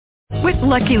With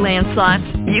Lucky Land Slots,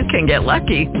 you can get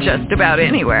lucky just about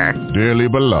anywhere. Dearly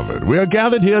beloved, we are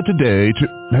gathered here today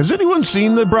to... Has anyone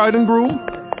seen the bride and groom?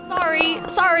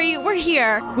 Sorry, we're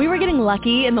here. We were getting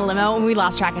lucky in the limo and we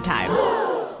lost track of time.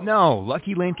 No,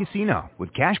 Lucky Land Casino,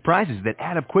 with cash prizes that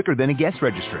add up quicker than a guest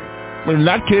registry. In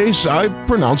that case, I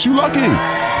pronounce you lucky.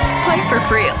 Play for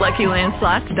free at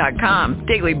LuckyLandSlots.com.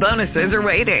 Daily bonuses are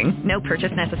waiting. No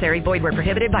purchase necessary. Void where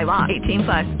prohibited by law.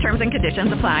 18+. Terms and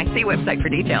conditions apply. See website for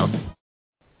details.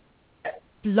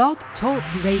 Blog Talk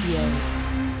Radio.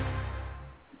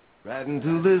 Right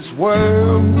into this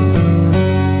world,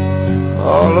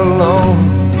 all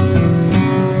alone.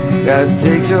 Gotta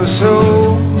take your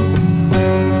soul.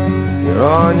 You're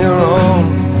on your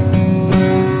own.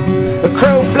 The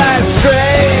crow flies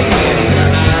straight.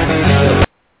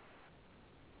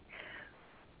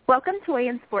 Welcome to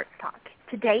Weigh-In Sports Talk.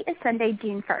 Today is Sunday,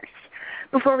 June 1st.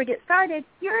 Before we get started,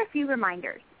 here are a few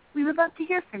reminders. We would love to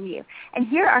hear from you, and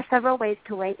here are several ways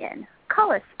to weigh in.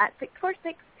 Call us at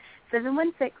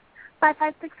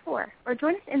 646-716-5564, or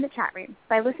join us in the chat room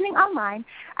by listening online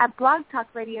at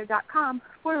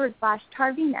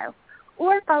blogtalkradio.com/Tarvino,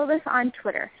 or follow us on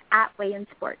Twitter at Weigh-In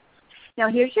Sports. Now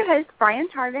here's your host, Brian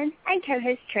Tarvin, and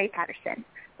co-host Trey Patterson.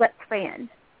 Let's weigh in.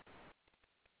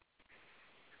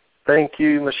 Thank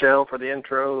you, Michelle, for the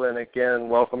intro, and again,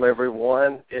 welcome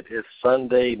everyone. It is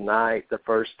Sunday night, the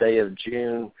first day of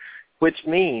June, which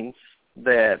means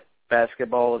that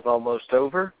basketball is almost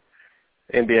over,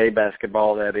 NBA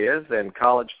basketball, that is, and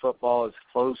college football is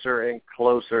closer and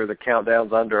closer. The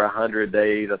countdown's under 100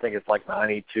 days. I think it's like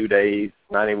 92 days,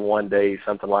 91 days,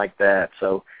 something like that.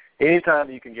 So anytime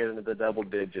you can get into the double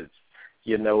digits,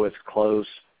 you know it's close.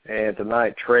 And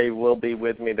tonight, Trey will be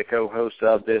with me, the co-host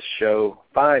of this show,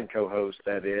 fine co-host,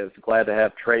 that is. Glad to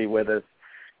have Trey with us.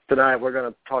 Tonight, we're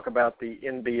going to talk about the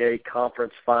NBA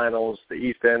Conference Finals, the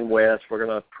East and West. We're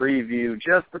going to preview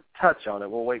just a touch on it.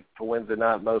 We'll wait for Wednesday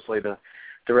night mostly to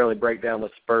really break down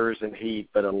the Spurs and Heat.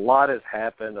 But a lot has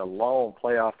happened, a long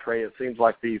playoff, Trey. It seems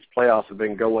like these playoffs have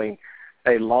been going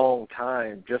a long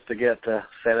time just to get to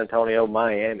San Antonio,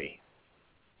 Miami.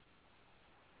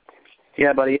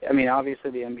 Yeah, buddy. I mean,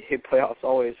 obviously the NBA playoffs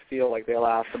always feel like they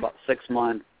last about 6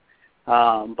 months,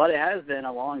 but it has been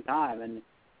a long time. And,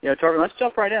 Torvin, let's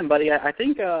jump right in, buddy. I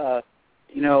think, I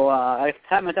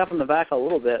pat myself on the back a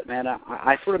little bit, man.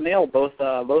 I sort of nailed both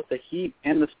the Heat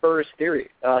and the Spurs series,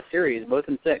 both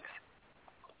in 6.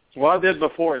 Well, I did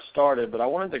before it started, but I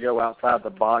wanted to go outside the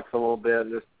box a little bit.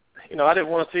 Just, I didn't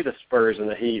want to see the Spurs and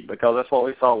the Heat because that's what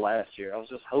we saw last year. I was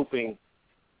just hoping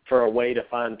for a way to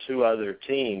find two other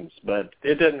teams, but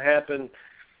it didn't happen.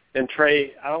 And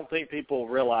Trey, I don't think people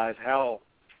realize how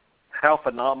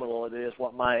phenomenal it is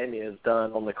what Miami has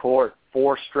done on the court.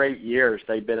 4 straight years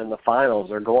they've been in the finals.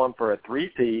 They're going for a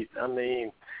three-peat. I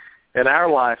mean, in our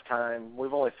lifetime,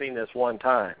 we've only seen this one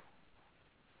time.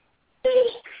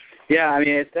 Yeah, I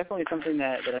mean, it's definitely something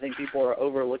that I think people are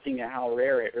overlooking at how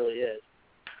rare it really is.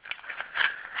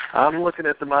 I'm looking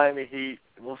at the Miami Heat.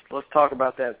 Let's talk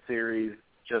about that series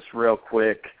just real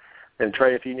quick. And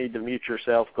Trey, if you need to mute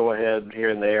yourself, go ahead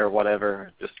here and there,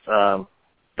 whatever. Just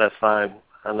that's fine.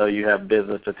 I know you have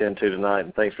business to tend to tonight,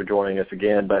 and thanks for joining us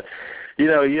again. But, you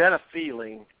had a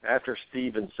feeling after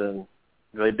Stevenson,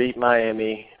 they beat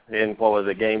Miami in,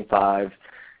 Game 5.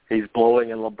 He's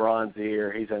blowing in LeBron's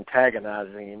ear. He's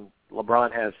antagonizing him.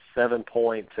 LeBron has 7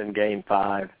 points in Game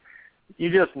 5. You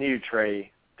just knew,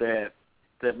 Trey, that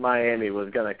Miami was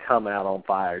going to come out on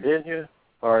fire, didn't you?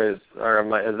 Or is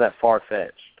that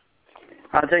far-fetched?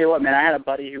 I'll tell you what, man. I had a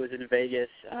buddy who was in Vegas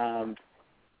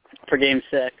for Game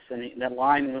 6, and that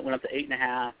line went up to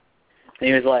 8.5. And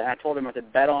he was like, I told him I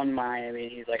said bet on Miami,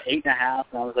 and he's like 8.5,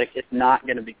 and I was like, it's not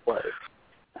going to be close.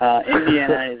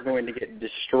 Indiana is going to get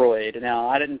destroyed. Now,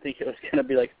 I didn't think it was going to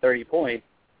be like 30 points,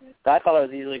 but I thought it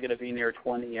was easily going to be near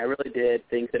 20. I really did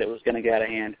think that it was going to get out of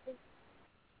hand.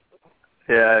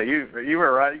 Yeah, you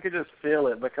were right. You could just feel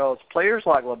it because players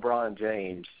like LeBron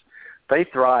James, they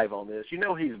thrive on this.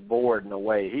 He's bored in a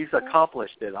way. He's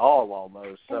accomplished it all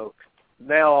almost. So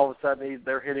now all of a sudden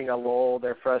they're hitting a lull.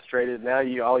 They're frustrated. Now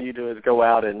all you do is go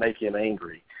out and make him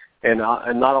angry. And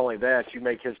not only that, you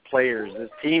make his players, his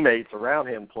teammates around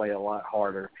him play a lot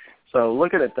harder. So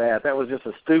looking at that was just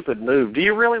a stupid move. Do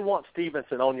you really want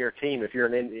Stevenson on your team if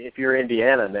you're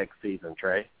Indiana next season,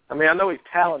 Trey? I mean, I know he's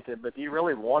talented, but do you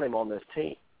really want him on this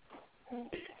team?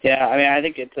 Yeah, I mean, I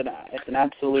think it's an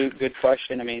absolute good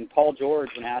question. I mean, Paul George,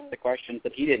 when asked the questions,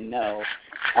 that he didn't know.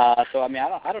 So I mean,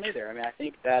 I don't either. I mean, I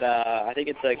think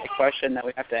it's a question that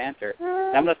we have to answer.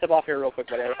 And I'm going to step off here real quick,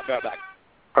 but I'll be right back.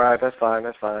 All right, that's fine.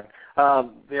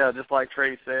 Yeah, just like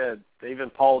Trey said, even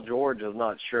Paul George is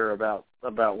not sure about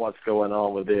what's going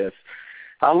on with this.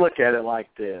 I look at it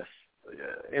like this.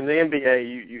 In the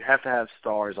NBA, you have to have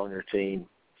stars on your team.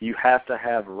 You have to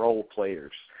have role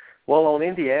players. Well, on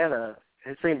Indiana,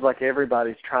 it seems like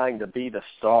everybody's trying to be the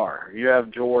star. You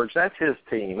have George. That's his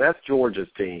team. That's George's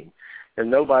team. And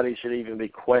nobody should even be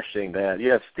questioning that.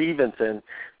 You have Stevenson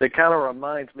that kind of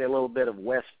reminds me a little bit of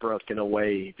Westbrook in a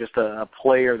way, just a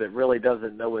player that really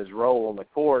doesn't know his role on the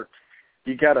court.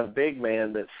 You got a big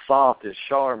man that's soft as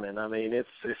Sharman. I mean, it's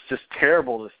just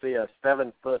terrible to see a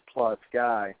 7-foot-plus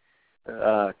guy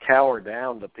cower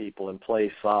down to people and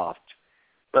play soft.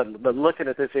 But looking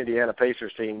at this Indiana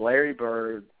Pacers team, Larry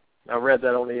Bird, I read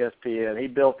that on ESPN. He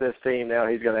built this team. Now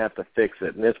he's going to have to fix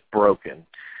it, and it's broken.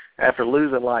 After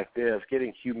losing like this,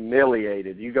 getting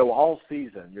humiliated, you go all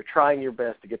season. You're trying your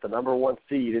best to get the number 1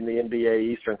 seed in the NBA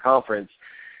Eastern Conference,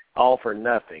 all for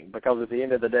nothing. Because at the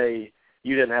end of the day,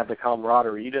 you didn't have the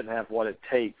camaraderie. You didn't have what it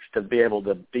takes to be able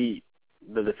to beat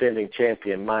the defending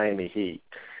champion Miami Heat.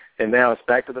 And now it's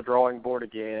back to the drawing board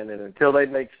again. And until they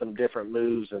make some different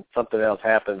moves and something else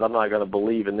happens, I'm not going to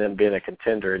believe in them being a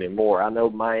contender anymore. I know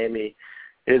Miami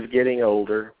is getting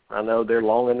older. I know they're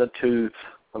long in the tooth.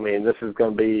 I mean, this is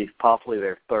going to be possibly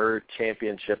their 3rd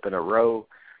championship in a row,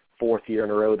 4th year in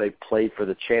a row they've played for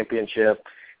the championship.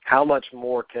 How much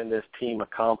more can this team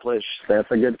accomplish? That's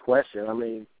a good question. I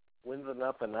mean, when's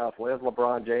enough? When's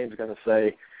LeBron James going to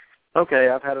say, okay,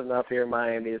 I've had enough here in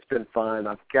Miami. It's been fun.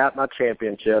 I've got my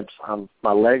championships.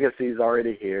 My legacy's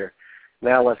already here.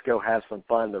 Now let's go have some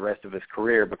fun the rest of his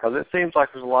career, because it seems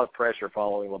like there's a lot of pressure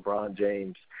following LeBron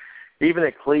James, even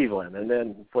at Cleveland. And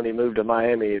then when he moved to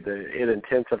Miami, it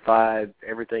intensified.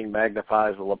 Everything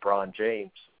magnifies with LeBron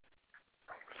James.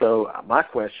 So my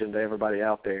question to everybody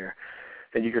out there,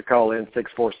 and you could call in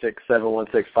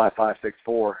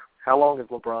 646-716-5564, how long is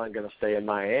LeBron going to stay in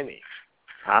Miami?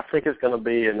 I think it's going to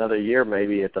be another year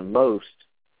maybe at the most.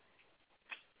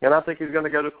 And I think he's going to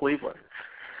go to Cleveland.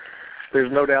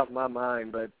 There's no doubt in my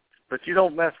mind, but you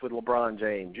don't mess with LeBron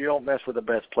James. You don't mess with the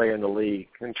best player in the league.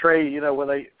 And Trey, you know, when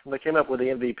they came up with the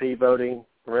MVP voting,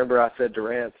 remember I said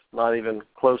Durant's not even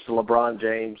close to LeBron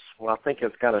James? Well, I think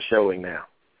it's kind of showing now.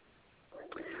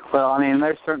 Well, I mean,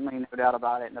 there's certainly no doubt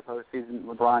about it. In the postseason,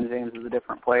 LeBron James is a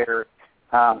different player.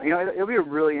 You know, it'll be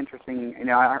really interesting. You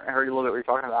know, I heard a little bit what you're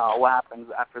talking about, what happens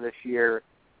after this year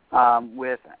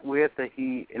with the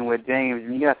Heat and with James.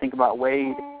 And you got to think about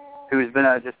Wade, who's been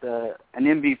an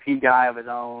MVP guy of his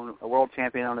own, a world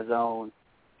champion on his own.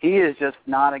 He is just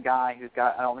not a guy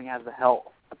I don't think has the health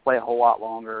to play a whole lot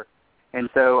longer. And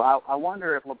so I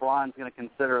wonder if LeBron's going to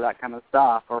consider that kind of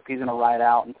stuff, or if he's going to ride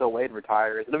out until Wade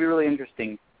retires. It'll be really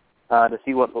interesting to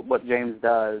see what James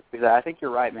does, because I think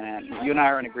you're right, man. You and I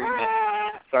are in agreement.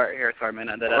 Sorry, man.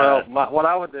 What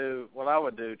I would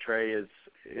do, Trey, is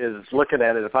looking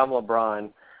at it. If I'm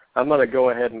LeBron, I'm going to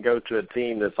go ahead and go to a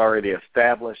team that's already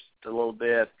established a little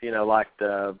bit, you know, like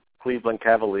the Cleveland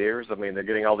Cavaliers. I mean, they're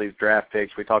getting all these draft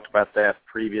picks. We talked about that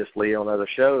previously on other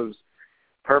shows.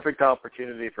 Perfect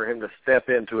opportunity for him to step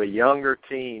into a younger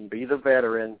team, be the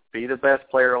veteran, be the best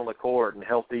player on the court, and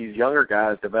help these younger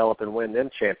guys develop and win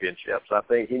them championships. I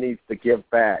think he needs to give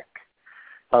back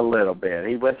a little bit.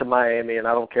 He went to Miami, and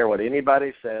I don't care what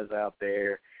anybody says out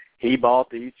there. He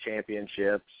bought these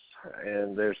championships,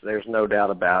 and there's no doubt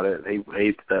about it.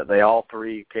 They all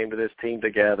three came to this team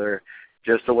together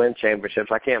just to win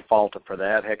championships. I can't fault him for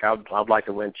that. Heck, I'd like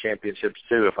to win championships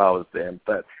too if I was them.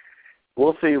 But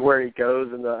we'll see where he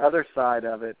goes. And the other side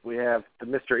of it, we have the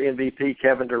Mr. MVP,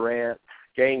 Kevin Durant,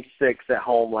 Game 6 at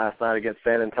home last night against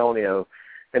San Antonio.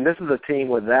 And this is a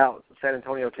San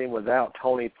Antonio team without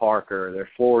Tony Parker, their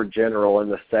floor general, in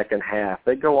the second half.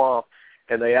 They go off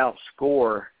and they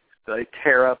outscore. They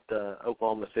tear up the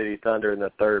Oklahoma City Thunder in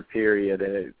the third period,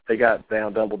 and they got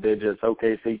down double digits.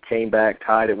 OKC came back,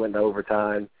 tied it, went to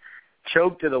overtime,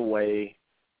 choked it away.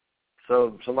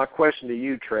 So my question to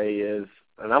you, Trey, is,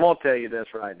 and I'm going to tell you this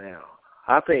right now,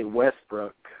 I think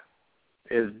Westbrook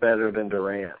is better than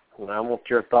Durant. And I want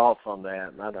your thoughts on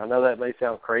that. And I know that may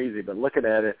sound crazy, but looking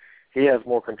at it, he has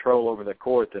more control over the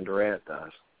court than Durant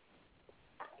does.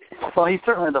 Well, he's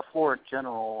certainly the floor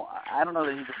general. I don't know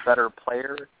that he's a better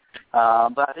player,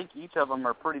 but I think each of them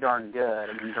are pretty darn good.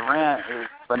 I mean, Durant is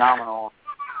phenomenal,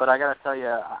 but I got to tell you,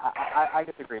 I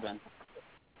disagree, Ben.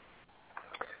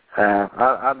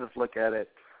 I just look at it.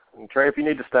 And Trey, if you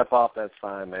need to step off, that's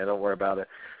fine, man. Don't worry about it.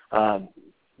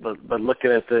 But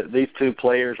looking at these two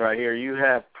players right here, you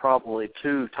have probably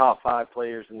two top 5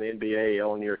 players in the NBA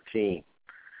on your team.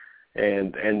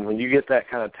 And when you get that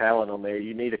kind of talent on there,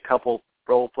 you need a couple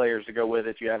role players to go with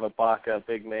it. You have Ibaka,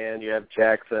 big man. You have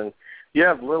Jackson. You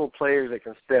have little players that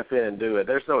can step in and do it.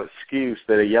 There's no excuse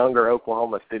that a younger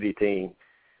Oklahoma City team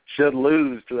should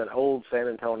lose to an old San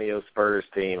Antonio Spurs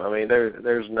team. I mean,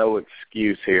 there's no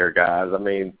excuse here, guys. I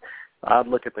mean, I'd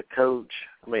look at the coach.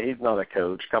 I mean, he's not a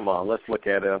coach. Come on, let's look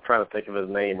at it. I'm trying to think of his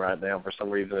name right now. For some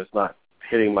reason, it's not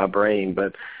hitting my brain.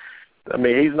 But, I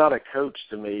mean, he's not a coach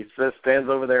to me. He stands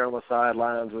over there on the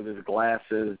sidelines with his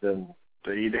glasses, and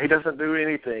he doesn't do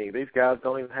anything. These guys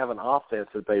don't even have an offense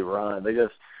that they run. They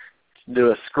just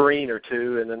do a screen or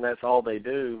two, and then that's all they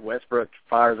do. Westbrook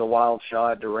fires a wild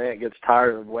shot. Durant gets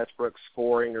tired of Westbrook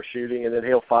scoring or shooting, and then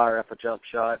he'll fire up a jump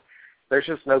shot. There's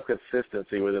just no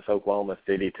consistency with this Oklahoma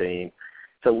City team.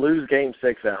 To lose Game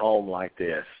 6 at home like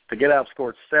this, to get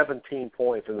outscored 17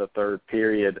 points in the third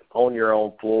period on your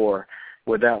own floor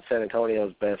without San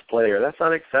Antonio's best player, that's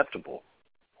unacceptable.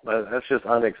 That's just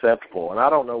unacceptable. And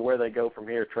I don't know where they go from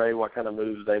here, Trey, what kind of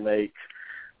moves they make,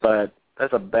 but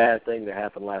that's a bad thing that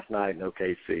happened last night in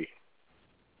OKC.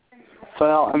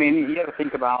 Well, I mean, you got to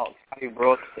think about Scotty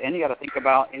Brooks, and you got to think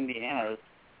about Indiana's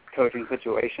coaching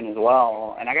situation as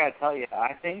well. And I got to tell you,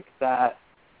 I think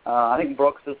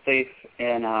Brooks is safe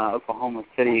in Oklahoma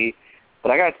City.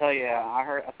 But I got to tell you,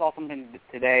 I saw something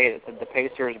today that said the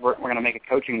Pacers were going to make a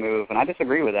coaching move, and I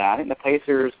disagree with that. I think the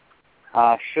Pacers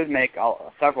should make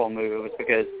several moves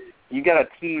because you got a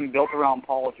team built around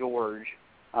Paul George.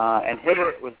 And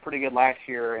Hibbert was pretty good last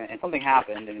year, and something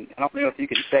happened. And I don't know if you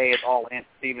could say it's all Lance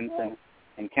Stevenson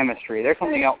and chemistry. There's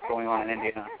something else going on in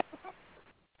Indiana.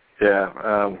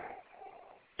 Yeah,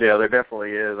 there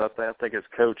definitely is. I think it's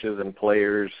coaches and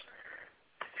players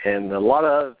and a lot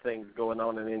of other things going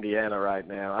on in Indiana right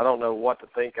now. I don't know what to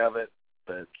think of it,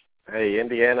 but, hey,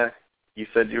 Indiana, you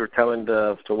said you were coming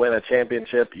to win a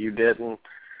championship. You didn't.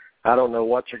 I don't know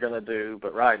what you're going to do,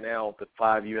 but right now the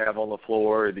five you have on the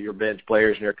floor, your bench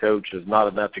players and your coach is not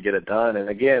enough to get it done. And,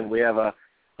 again, we have a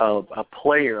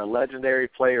player, a legendary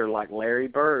player like Larry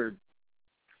Bird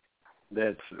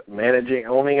that's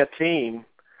owning a team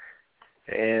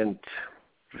and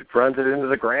runs it into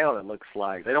the ground, it looks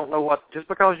like. They don't know just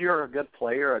because you're a good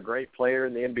player, a great player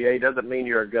in the NBA doesn't mean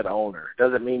you're a good owner.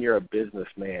 Doesn't mean you're a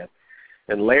businessman.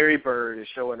 And Larry Bird is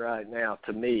showing right now,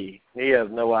 to me, he has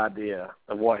no idea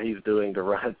of what he's doing to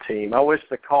run a team. I wish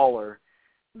the caller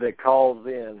that calls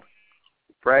in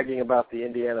bragging about the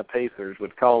Indiana Pacers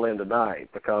would call in tonight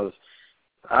because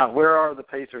where are the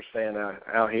Pacers fans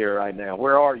out here right now?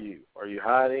 Where are you? Are you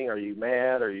hiding? Are you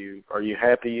mad? Are you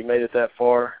happy you made it that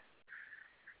far?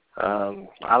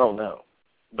 I don't know.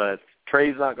 But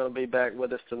Trey's not going to be back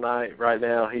with us tonight. Right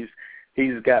now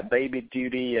he's got baby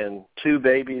duty and two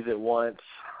babies at once.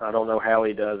 I don't know how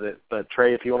he does it. But,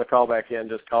 Trey, if you want to call back in,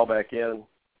 just call back in.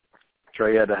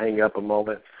 Trey had to hang up a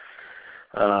moment.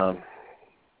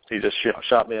 He just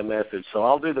shot me a message. So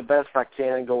I'll do the best I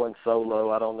can going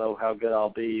solo. I don't know how good I'll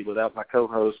be without my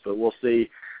co-host, but we'll see.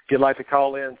 If you'd like to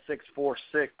call in,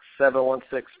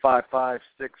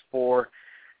 646-716-5564.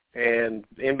 And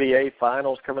NBA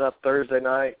Finals coming up Thursday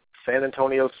night. San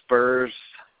Antonio Spurs,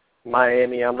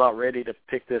 Miami. I'm not ready to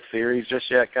pick this series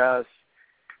just yet, guys.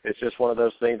 It's just one of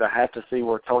those things. I have to see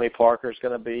where Tony Parker's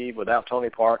going to be. Without Tony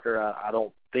Parker, I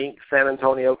don't think San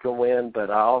Antonio can win,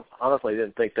 but I honestly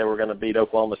didn't think they were going to beat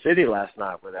Oklahoma City last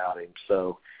night without him.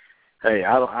 So, hey,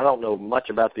 I don't know much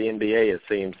about the NBA, it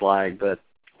seems like, but,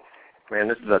 man,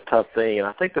 this is a tough thing. And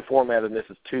I think the format of this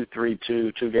is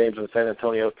 2-3-2, 2 games in San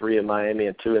Antonio, 3 in Miami,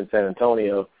 and 2 in San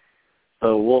Antonio.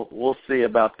 So we'll see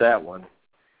about that one.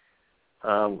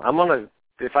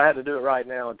 If I had to do it right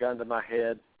now, a gun to my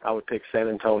head, I would pick San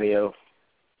Antonio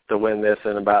to win this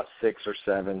in about 6 or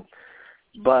 7.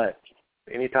 But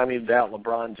anytime you doubt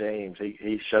LeBron James,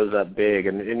 he shows up big.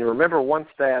 And you remember one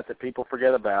stat that people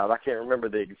forget about. I can't remember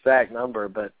the exact number,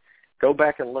 but go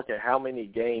back and look at how many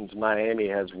games Miami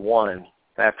has won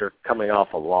after coming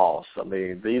off a loss. I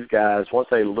mean, these guys, once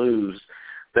they lose,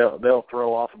 they'll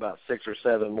throw off about 6 or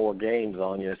 7 more games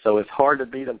on you. So it's hard to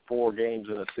beat them 4 games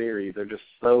in a series. They're just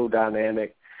so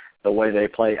dynamic the way they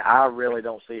play. I really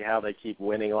don't see how they keep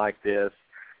winning like this.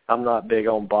 I'm not big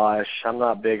on Bosh. I'm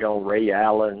not big on Ray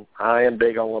Allen. I am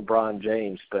big on LeBron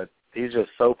James, but he's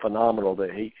just so phenomenal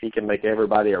that he can make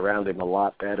everybody around him a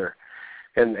lot better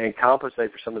and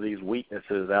compensate for some of these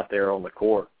weaknesses out there on the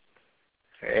court.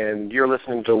 And you're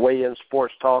listening to Weigh In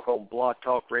Sports Talk on Blog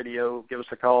Talk Radio. Give us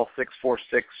a call,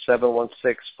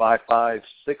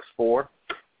 646-716-5564.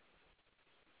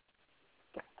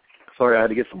 Sorry, I had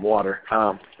to get some water.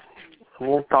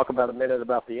 We'll talk about a minute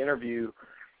about the interview.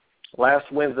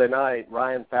 Last Wednesday night,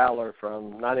 Ryan Fowler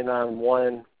from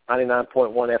 99.1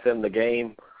 FM The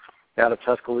Game out of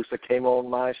Tuscaloosa came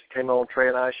on Trey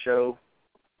and I's show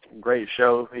great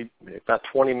show. About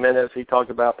 20 minutes, he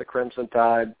talked about the Crimson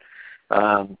Tide.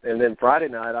 And then Friday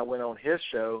night, I went on his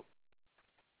show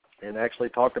and actually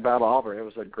talked about Auburn. It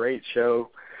was a great show,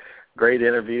 great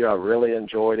interview. I really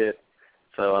enjoyed it.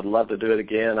 So I'd love to do it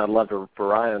again. I'd love for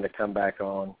Ryan to come back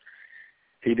on.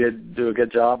 He did do a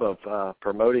good job of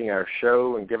promoting our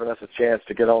show and giving us a chance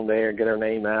to get on there and get our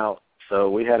name out. So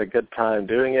we had a good time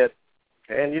doing it.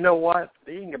 And you know what?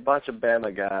 Being a bunch of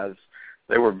Bama guys,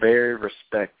 they were very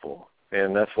respectful.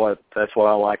 And that's what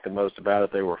I liked the most about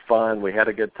it. They were fun. We had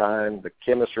a good time. The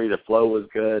chemistry, the flow was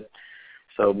good.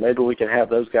 So maybe we can have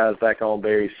those guys back on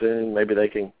very soon. Maybe we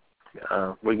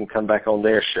can come back on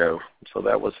their show. So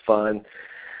that was fun.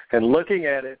 And looking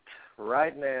at it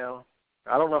right now,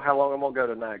 I don't know how long I'm going to go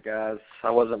tonight, guys. I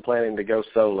wasn't planning to go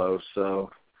solo. So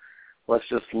let's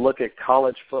just look at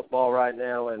college football right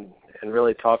now and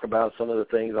really talk about some of the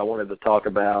things I wanted to talk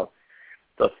about.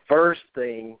 The first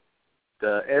thing,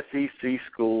 the SEC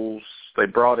schools, they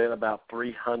brought in about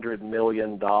 $300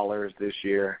 million this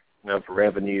year of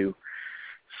revenue.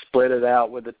 Split it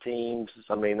out with the teams.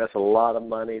 I mean, that's a lot of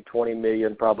money, $20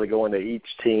 million probably going to each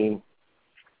team.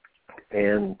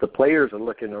 And the players are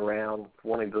looking around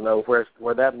wanting to know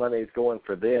where that money is going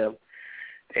for them.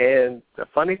 And the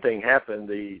funny thing happened,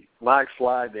 Mike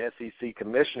Slide, the SEC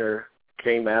commissioner,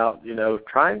 came out,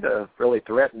 trying to really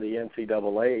threaten the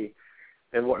NCAA.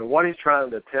 And what he's trying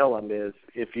to tell them is,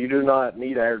 if you do not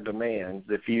meet our demands,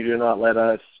 if you do not let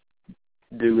us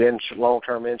do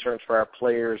long-term insurance for our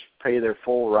players, pay their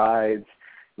full rides,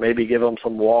 maybe give them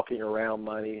some walking around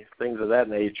money, things of that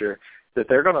nature, that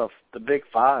they're going to, the Big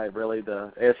Five, really,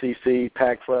 the SEC,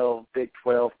 Pac-12, Big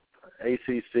 12,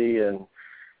 ACC, and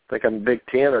I think Big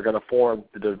Ten are going to form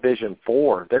the Division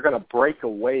IV. They're going to break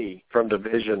away from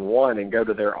Division I and go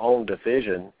to their own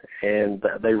division. And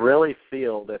they really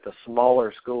feel that the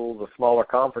smaller schools, the smaller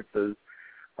conferences,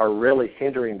 are really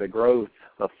hindering the growth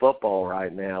of football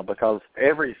right now, because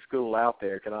every school out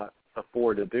there cannot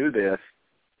afford to do this.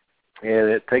 And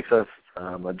it takes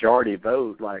a majority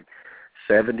vote, like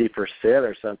 70%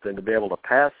 or something, to be able to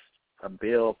pass a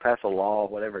bill, pass a law,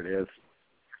 whatever it is.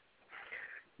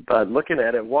 But looking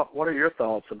at it, what are your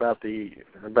thoughts about these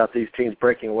teams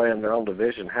breaking away in their own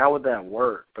division? How would that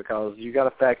work? Because you got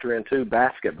to factor in too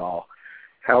basketball.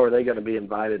 How are they going to be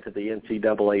invited to the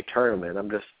NCAA tournament? I'm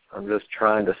just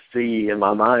trying to see in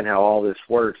my mind how all this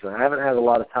works. And I haven't had a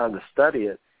lot of time to study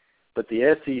it, but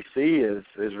the SEC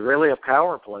is really a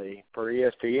power play for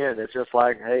ESPN. It's just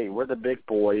like, hey, we're the big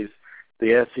boys,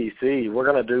 the SEC. We're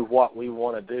going to do what we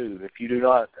want to do. If you do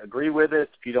not agree with it,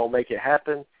 if you don't make it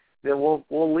happen, then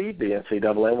we'll leave the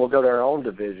NCAA and we'll go to our own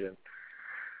division.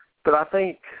 But I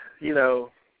think,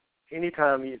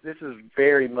 anytime this is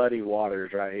very muddy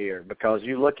waters right here, because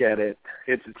you look at it,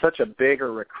 it's such a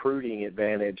bigger recruiting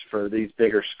advantage for these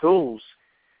bigger schools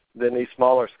than these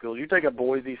smaller schools. You take a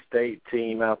Boise State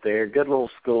team out there, good little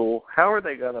school, how are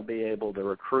they going to be able to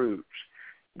recruit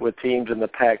with teams in the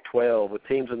Pac-12, with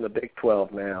teams in the Big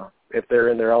 12 now? If they're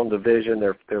in their own division,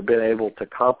 they're being able to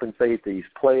compensate these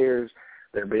players.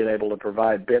 They're being able to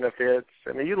provide benefits.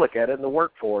 I mean, you look at it in the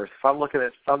workforce.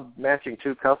 If I'm matching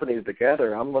two companies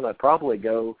together, I'm going to probably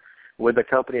go with the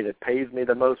company that pays me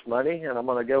the most money, and I'm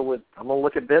going to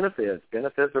look at benefits.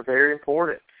 Benefits are very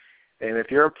important. And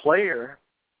if you're a player,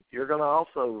 you're going to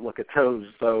also look at those.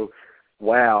 So,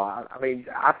 wow. I mean,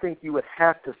 I think you would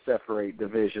have to separate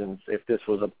divisions if this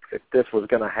was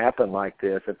going to happen like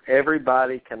this. If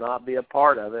everybody cannot be a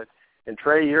part of it. And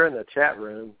Trey, you're in the chat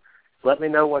room. Let me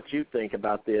know what you think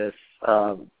about this.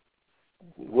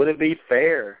 Would it be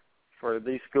fair for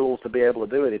these schools to be able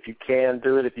to do it? If you can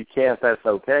do it, if you can't, that's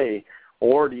okay.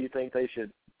 Or do you think they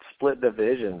should split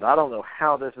divisions? I don't know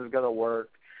how this is going to work.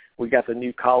 We got the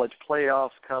new college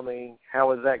playoffs coming.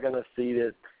 How is that going to seed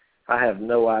it? I have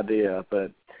no idea,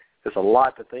 but there's a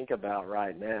lot to think about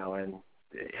right now. And,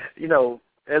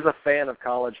 as a fan of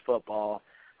college football,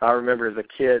 I remember as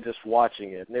a kid just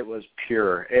watching it, and it was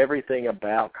pure. Everything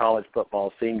about college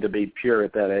football seemed to be pure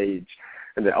at that age.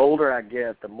 And the older I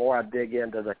get, the more I dig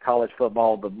into the college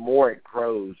football, the more it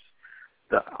grows.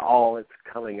 All it's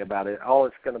coming about it. All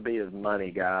it's going to be is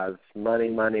money, guys. Money,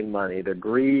 money, money. The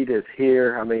greed is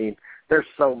here. I mean, there's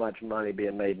so much money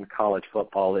being made in college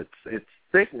football. It's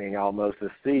sickening almost to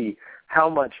see how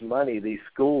much money these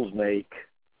schools make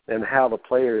and how the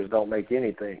players don't make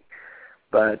anything.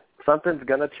 But something's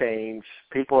going to change.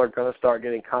 People are going to start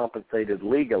getting compensated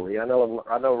legally. I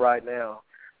know right now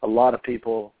a lot of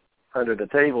people under the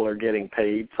table are getting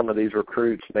paid, some of these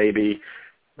recruits maybe,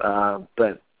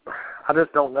 but I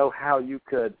just don't know how you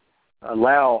could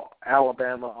allow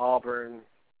Alabama, Auburn,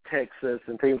 Texas,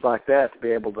 and teams like that to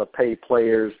be able to pay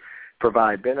players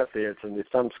provide benefits, and if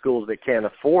some schools that can't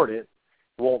afford it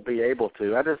won't be able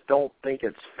to. I just don't think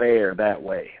it's fair that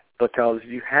way, because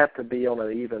you have to be on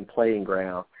an even playing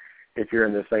ground if you're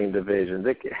in the same divisions.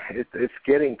 It's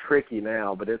getting tricky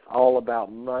now, but it's all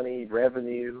about money,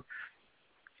 revenue.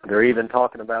 They're even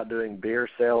talking about doing beer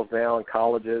sales now in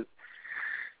colleges.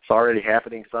 It's already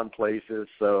happening some places.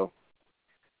 So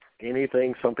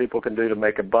anything some people can do to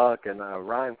make a buck. And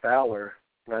Ryan Fowler,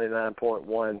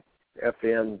 99.1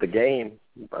 FM, The Game,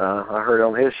 I heard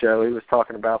on his show, he was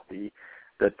talking about the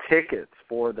tickets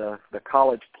for the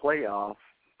college playoff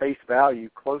face value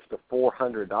close to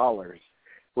 $400,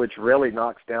 which really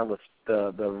knocks down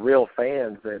the real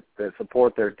fans that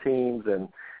support their teams and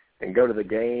go to the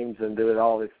games and do it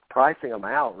all. It's pricing them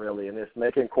out, really, and it's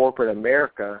making corporate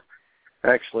America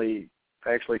actually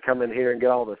come in here and get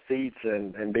all the seats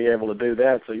and be able to do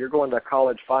that. So you're going to a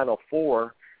college Final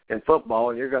Four in football,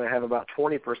 and you're going to have about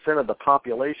 20% of the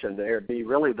population there be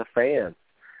really the fans.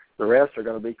 The rest are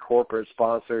going to be corporate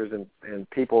sponsors and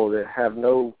people that have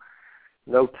no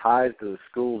ties to the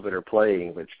schools that are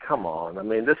playing, which, come on. I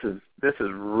mean, this is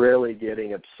really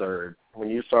getting absurd when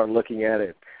you start looking at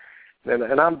it.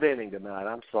 And I'm venting tonight,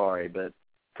 I'm sorry, but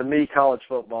to me, college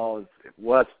football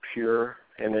was pure,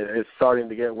 and it's starting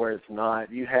to get where it's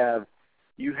not. You have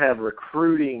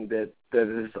recruiting that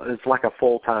is like a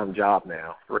full-time job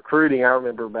now. Recruiting, I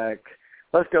remember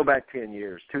let's go back 10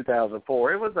 years,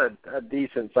 2004. It was a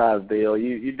decent-sized deal.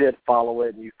 You did follow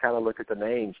it, and you kind of look at the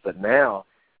names, but now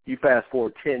you fast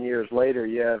forward 10 years later,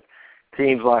 you have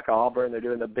teams like Auburn. They're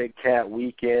doing the Big Cat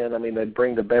Weekend. I mean, they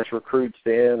bring the best recruits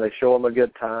in. They show them a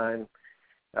good time.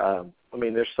 I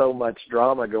mean, there's so much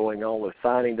drama going on with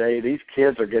signing day. These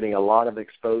kids are getting a lot of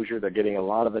exposure. They're getting a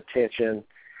lot of attention.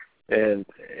 And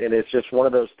it's just one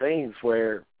of those things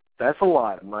where that's a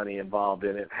lot of money involved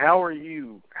in it. How are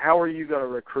you going to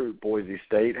recruit Boise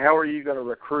State? How are you going to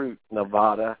recruit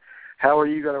Nevada? How are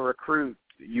you going to recruit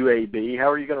UAB? How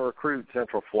are you going to recruit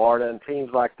Central Florida and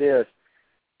teams like this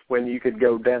when you could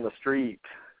go down the street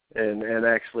and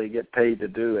actually get paid to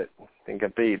do it and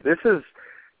compete? This is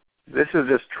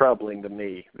just troubling to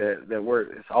me that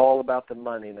it's all about the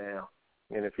money now.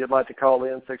 And if you'd like to call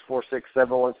in,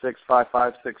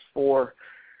 646-716-5564,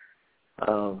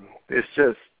 it's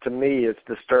just, to me, it's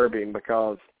disturbing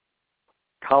because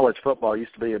college football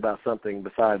used to be about something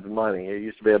besides money. It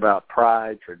used to be about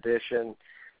pride, tradition,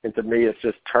 and to me, it's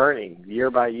just turning. Year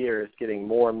by year, it's getting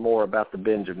more and more about the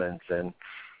Benjamins. And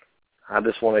I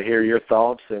just want to hear your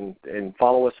thoughts and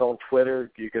follow us on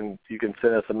Twitter. You can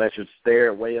send us a message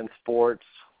there at Weigh In Sports.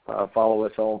 Follow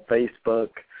us on Facebook.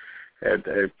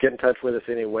 Get in touch with us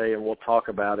anyway, and we'll talk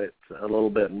about it a little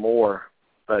bit more.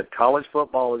 But college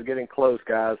football is getting close,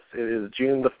 guys. It is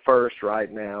June the 1st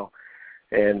right now,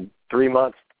 and 3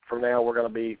 months from now we're going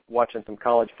to be watching some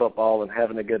college football and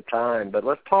having a good time. But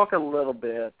let's talk a little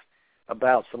bit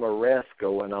about some arrests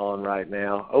going on right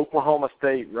now. Oklahoma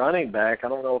State running back, I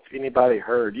don't know if anybody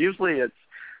heard. Usually it's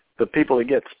the people that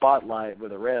get spotlight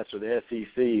with arrests or the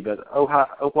SEC, but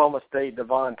Oklahoma State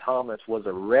Devon Thomas was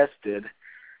arrested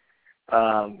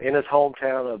in his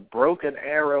hometown of Broken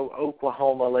Arrow,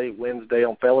 Oklahoma, late Wednesday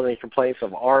on felony complaints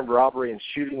of armed robbery and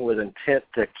shooting with intent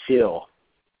to kill.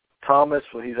 Thomas,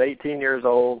 he's 18 years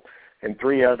old, and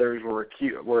 3 others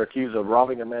were accused of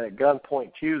robbing a man at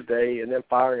gunpoint Tuesday and then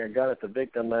firing a gun at the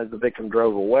victim as the victim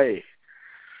drove away.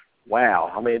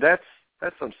 Wow. I mean, that's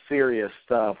some serious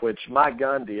stuff, which Mike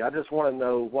Gundy, I just want to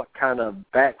know what kind of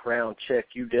background check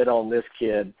you did on this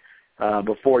kid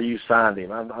before you signed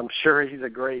him. I'm sure he's a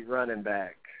great running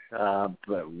back,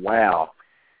 but wow.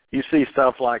 You see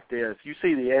stuff like this. You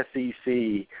see the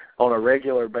SEC on a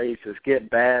regular basis get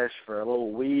bashed for a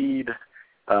little weed,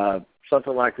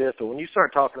 something like this. But when you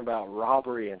start talking about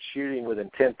robbery and shooting with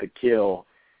intent to kill,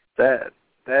 that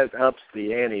ups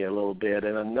the ante a little bit.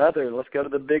 And let's go to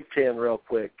the Big Ten real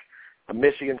quick. A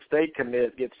Michigan State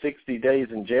commit gets 60 days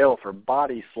in jail for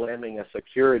body slamming a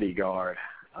security guard.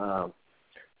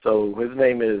 So his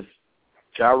name is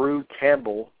Jaru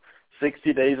Campbell,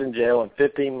 60 days in jail and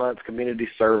 15 months community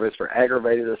service for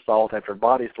aggravated assault after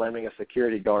body slamming a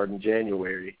security guard in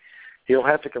January. He'll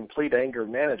have to complete anger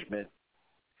management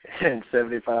and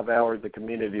 75 hours of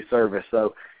community service.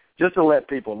 So just to let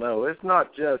people know, it's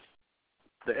not just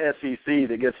the SEC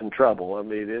that gets in trouble. I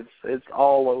mean, it's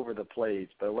all over the place.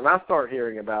 But when I start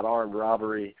hearing about armed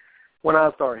robbery, when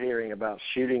I start hearing about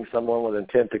shooting someone with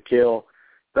intent to kill,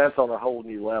 that's on a whole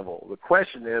new level. The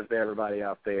question is to everybody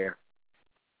out there,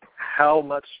 how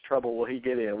much trouble will he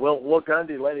get in? Will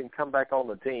Gundy let him come back on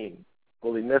the team?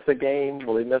 Will he miss a game?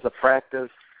 Will he miss a practice?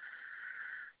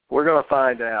 We're going to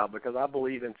find out because I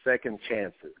believe in second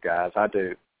chances, guys. I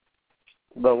do.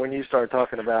 But when you start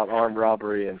talking about armed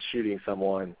robbery and shooting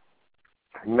someone,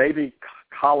 maybe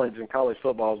college and college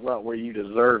football is not where you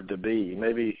deserve to be.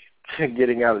 Maybe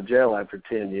getting out of jail after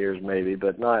 10 years maybe,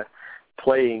 but not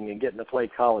playing and getting to play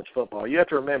college football. You have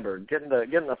to remember, getting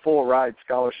a full ride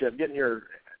scholarship, getting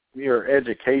your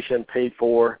education paid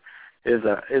for is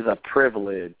a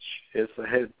privilege.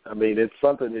 It's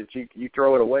something that you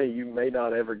throw it away, you may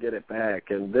not ever get it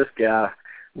back. And this guy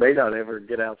may not ever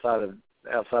get outside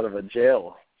of a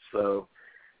jail. So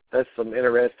that's some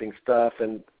interesting stuff.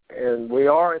 And we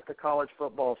are at the college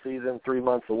football season, 3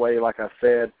 months away, like I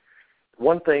said.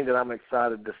 One thing that I'm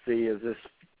excited to see is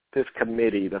this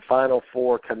committee, the Final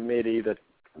Four committee,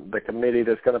 the committee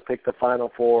that's going to pick the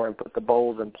Final Four and put the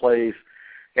bowls in place.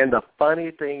 And the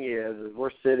funny thing is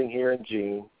we're sitting here in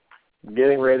June,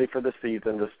 getting ready for the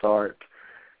season to start,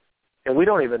 and we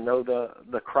don't even know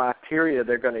the criteria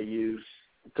they're going to use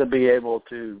to be able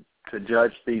to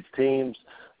judge these teams,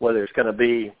 whether it's going to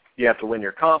be you have to win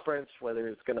your conference, whether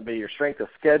it's going to be your strength of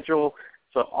schedule.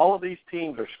 So all of these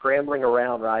teams are scrambling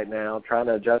around right now trying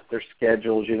to adjust their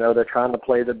schedules. You know, they're trying to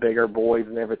play the bigger boys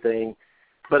and everything.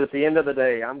 But at the end of the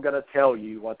day, I'm going to tell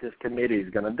you what this committee is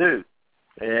going to do.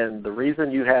 And the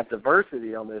reason you have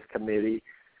diversity on this committee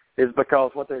is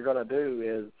because what they're going to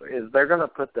do is they're going to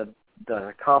put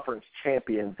the conference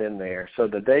champions in there. So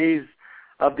the days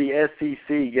of the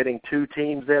SEC getting 2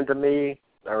 teams into me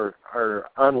are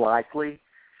unlikely.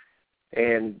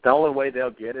 And the only way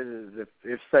they'll get it is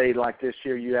if say, like this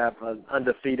year, you have an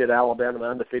undefeated Alabama, an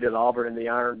undefeated Auburn in the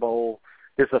Iron Bowl.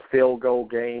 It's a field goal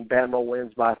game. Bama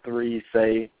wins by 3,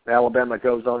 say. Alabama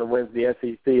goes on and wins the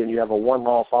SEC, and you have a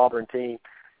one-loss Auburn team.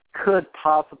 Could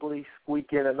possibly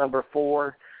squeak in at number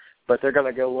 4, but they're going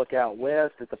to go look out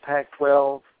west at the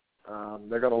Pac-12.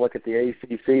 They're going to look at the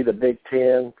ACC, the Big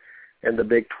Ten, and the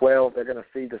Big 12. They're going to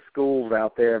see the schools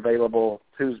out there available,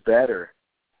 who's better.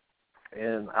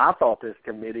 And I thought this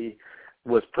committee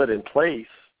was put in place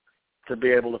to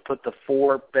be able to put the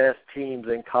 4 best teams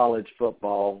in college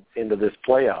football into this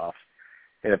playoff.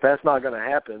 And if that's not going to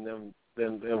happen,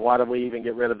 then why do we even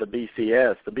get rid of the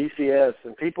BCS? The BCS,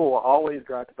 and people will always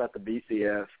gripe about the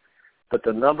BCS, but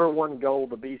the number one goal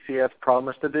the BCS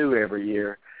promised to do every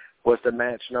year was to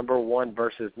match number 1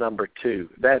 versus number 2.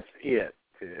 That's it.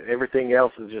 Everything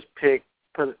else is just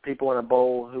put people in a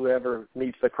bowl, whoever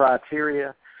meets the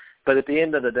criteria. But at the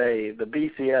end of the day, the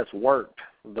BCS worked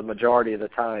the majority of the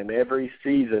time. Every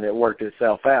season it worked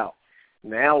itself out.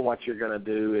 Now what you're going to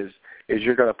do is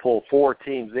you're going to pull 4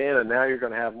 teams in, and now you're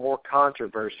going to have more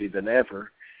controversy than ever.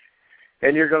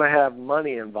 And you're going to have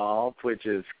money involved, which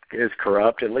is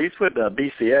corrupt. At least with the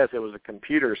BCS, it was a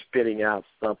computer spitting out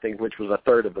something, which was a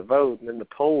third of the vote, and then the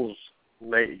polls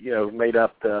made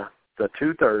up the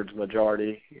 2/3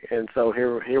 majority. And so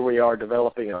here we are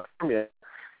developing a formula.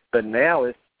 But now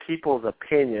it's people's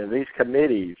opinion, these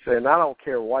committees, and I don't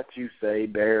care what you say,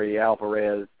 Barry,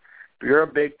 Alvarez, you're a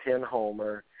Big Ten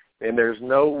homer, and there's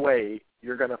no way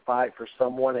you're going to fight for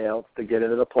someone else to get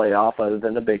into the playoff other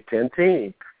than the Big Ten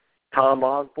team. Tom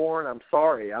Osborne, I'm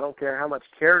sorry, I don't care how much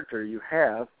character you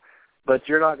have, but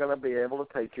you're not going to be able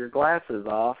to take your glasses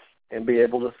off and be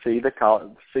able to see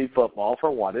football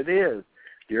for what it is.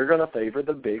 You're going to favor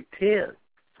the Big Ten.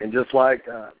 And just like,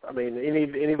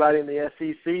 anybody in the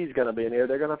SEC is going to be in here,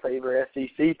 they're going to favor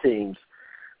SEC teams.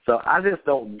 So I just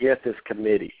don't get this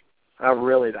committee. I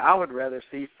would rather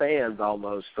see fans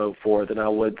almost vote for it than I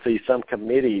would see some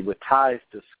committee with ties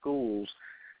to schools.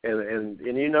 And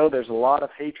there's a lot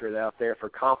of hatred out there for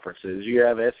conferences. You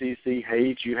have SEC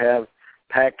hate, you have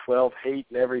Pac-12 hate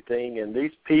and everything, and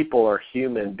these people are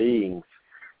human beings.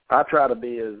 I try to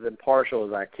be as impartial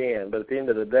as I can, but at the end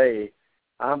of the day,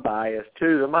 I'm biased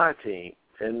too to my team,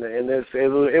 and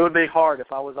it would be hard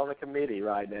if I was on the committee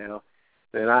right now,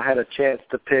 and I had a chance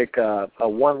to pick a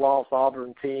one-loss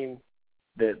Auburn team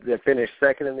that finished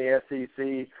second in the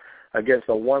SEC against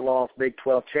a one-loss Big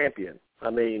 12 champion. I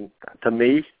mean, to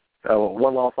me, a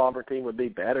one-loss Auburn team would be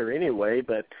better anyway,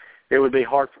 but it would be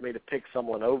hard for me to pick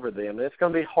someone over them. And it's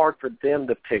going to be hard for them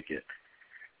to pick it.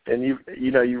 And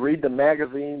you read the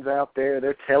magazines out there,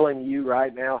 they're telling you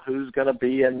right now who's going to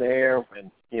be in there.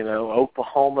 And,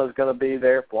 Oklahoma's going to be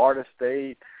there, Florida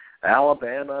State,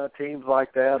 Alabama, teams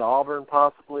like that, Auburn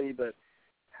possibly. But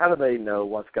how do they know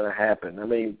what's going to happen? I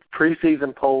mean,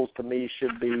 preseason polls to me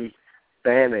should be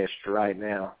banished right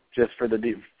now just for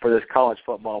this college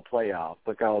football playoff,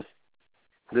 because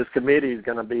this committee is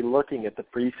going to be looking at the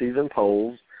preseason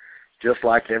polls just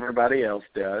like everybody else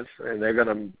does, and they're going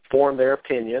to form their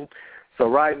opinion. So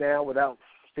right now, without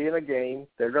seeing a game,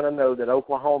 they're going to know that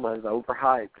Oklahoma is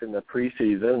overhyped in the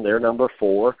preseason. They're number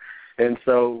 4. And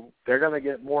so they're going to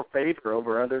get more favor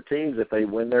over other teams if they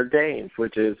win their games,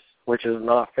 which is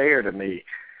not fair to me.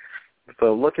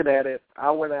 So looking at it,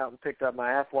 I went out and picked up my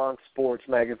Athlon Sports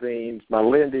magazines, my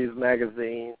Lindy's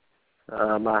magazine,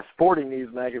 my Sporting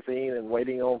News magazine, and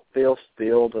waiting on Phil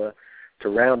Steele to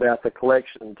round out the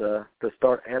collection to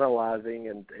start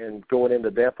analyzing and going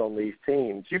into depth on these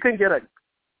teams. You can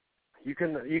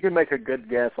make a good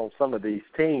guess on some of these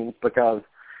teams because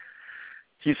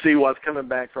you see what's coming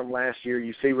back from last year.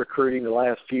 You see recruiting the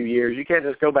last few years. You can't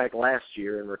just go back last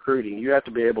year in recruiting. You have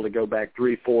to be able to go back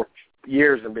 3-4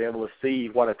 years and be able to see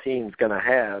what a team's going to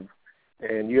have,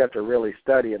 and you have to really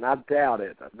study. And I doubt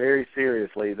it very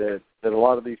seriously that a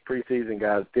lot of these preseason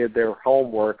guys did their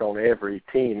homework on every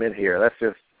team in here.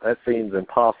 That seems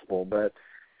impossible. But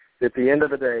at the end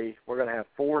of the day, we're going to have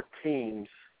 4 teams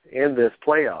in this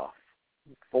playoff.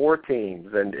 4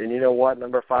 teams, and you know what?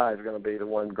 Number 5 is going to be the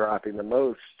one griping the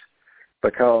most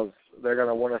because they're going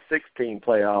to want a 16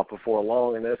 playoff before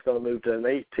long, and it's going to move to an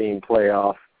 18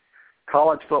 playoff.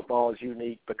 College football is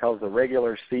unique because the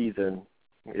regular season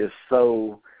is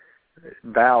so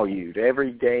valued.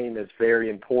 Every game is very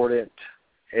important.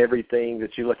 Everything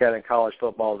that you look at in college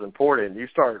football is important. You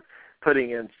start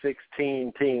putting in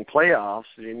 16-team playoffs,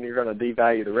 and you're going to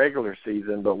devalue the regular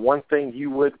season. But one thing you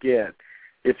would get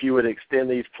if you would extend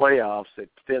these playoffs,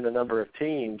 extend the number of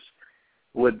teams,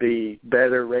 would be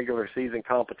better regular season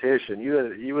competition.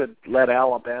 You would let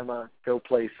Alabama go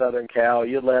play Southern Cal.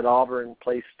 You'd let Auburn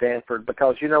play Stanford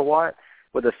because you know what?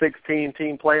 With a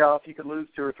 16-team playoff, you could lose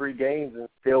 2 or 3 games and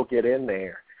still get in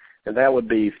there, and that would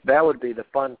be the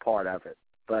fun part of it.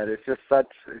 But it's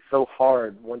so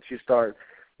hard once you start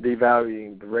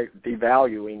devaluing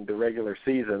the regular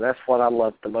season. That's what I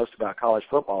love the most about college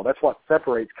football. That's what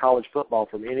separates college football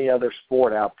from any other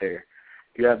sport out there.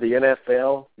 You have the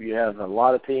NFL. You have a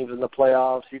lot of teams in the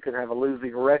playoffs. You can have a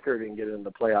losing record and get in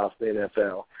the playoffs in the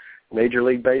NFL. Major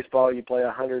League Baseball, you play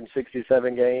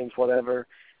 167 games, whatever.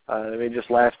 It just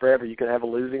lasts forever. You can have a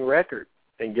losing record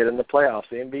and get in the playoffs.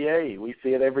 The NBA, we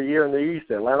see it every year in the East.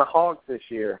 The Atlanta Hawks this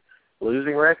year,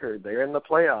 losing record. They're in the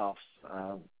playoffs.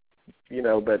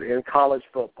 But in college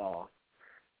football,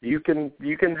 you can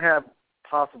have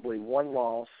possibly one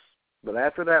loss, but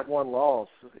after that one loss,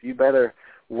 you better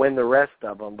win the rest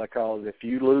of them because if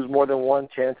you lose more than one,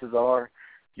 chances are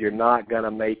you're not going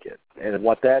to make it. And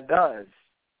what that does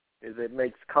is it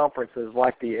makes conferences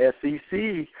like the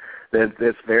SEC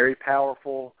that's very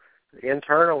powerful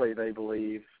internally, they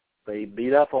believe. They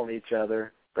beat up on each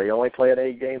other. They only play an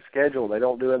 8-game schedule. They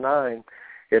don't do a 9.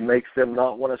 It makes them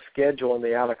not want to schedule in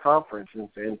the out-of-conference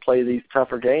and play these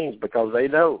tougher games because they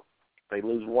know they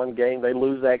lose one game, they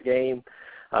lose that game.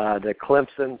 The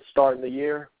Clemson starting the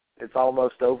year, it's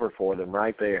almost over for them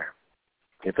right there.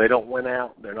 If they don't win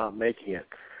out, they're not making it.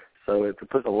 So it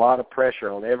puts a lot of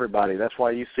pressure on everybody. That's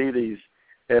why you see these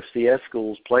FCS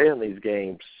schools playing these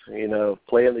games,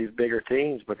 playing these bigger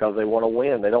teams because they want to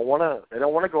win. They don't want to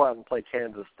go out and play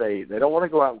Kansas State. They don't want to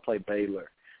go out and play Baylor.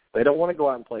 They don't want to go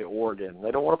out and play Oregon.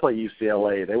 They don't want to play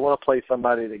UCLA. They want to play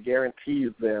somebody that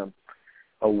guarantees them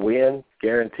a win,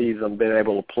 guarantees them being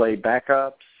able to play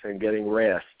backups and getting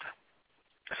rest.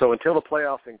 So until the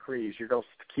playoffs increase, you're going to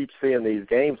keep seeing these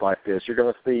games like this. You're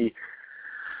going to see,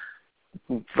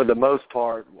 for the most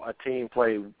part, a team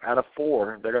play out of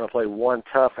 4. They're going to play one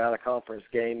tough out-of-conference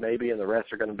game maybe, and the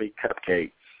rest are going to be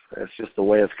cupcakes. That's just the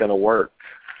way it's going to work.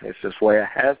 It's just the way it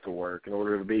has to work in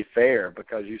order to be fair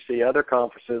because you see other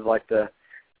conferences like the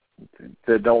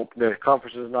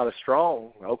conference is not as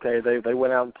strong. Okay, they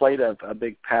went out and played a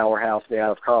big powerhouse in the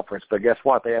out-of-conference, but guess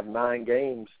what? They have 9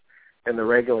 games in the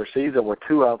regular season where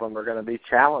 2 of them are going to be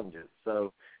challenges.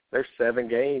 So there's 7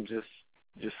 games. Just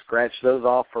scratch those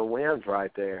off for wins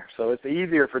right there. So it's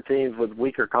easier for teams with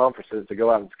weaker conferences to go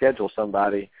out and schedule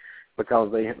somebody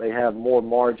because they have more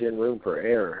margin, room for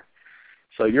error.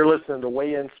 So you're listening to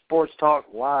Weigh In Sports Talk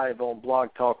live on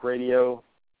Blog Talk Radio.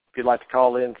 If you'd like to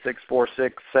call in,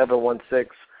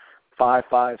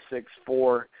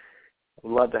 646-716-5564.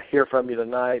 We'd love to hear from you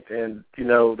tonight. And,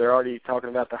 they're already talking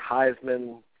about the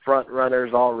Heisman front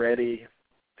runners already.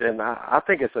 And I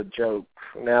think it's a joke.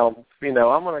 Now,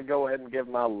 I'm going to go ahead and give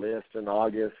my list in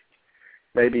August,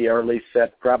 maybe early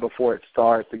right before it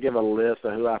starts, to give a list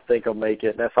of who I think will make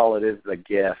it. That's all it is, a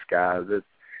guess, guys.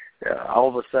 All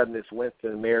of a sudden it's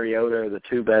Winston and Mariota, the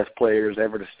 2 best players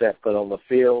ever to step foot on the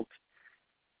field.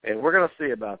 And we're going to see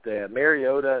about that.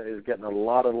 Mariota is getting a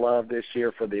lot of love this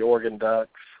year for the Oregon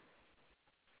Ducks.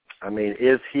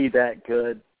 Is he that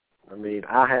good?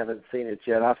 I haven't seen it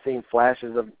yet. I've seen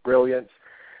flashes of brilliance,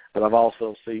 but I've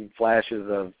also seen flashes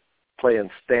of playing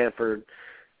Stanford.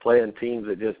 playing teams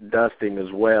that just dust him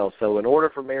as well. So in order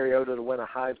for Mariota to win a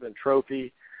Heisman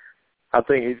Trophy, I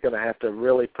think he's going to have to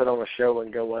really put on a show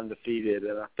and go undefeated.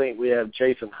 And I think we have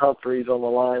Jason Humphreys on the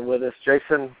line with us.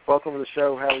 Jason, welcome to the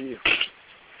show. How are you?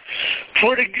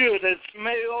 Pretty good. Is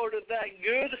Mariota that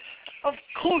good? Of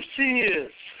course he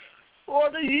is.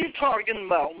 What are you talking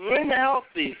about? When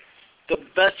healthy, the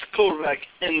best quarterback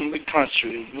in the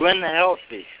country. When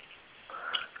healthy.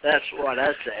 That's what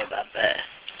I say about that.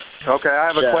 Okay, I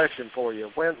have a question for you.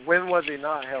 When was he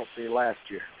not healthy last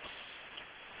year?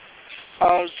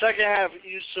 Second half,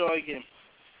 you saw again.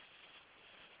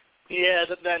 He had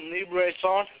that knee brace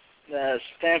on.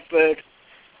 Stanford,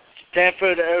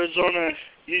 Arizona,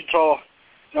 Utah,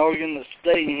 and Oregon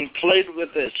State. And he played with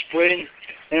a sprained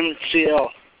MCL.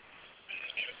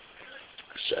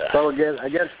 So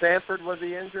against Stanford, was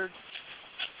he injured?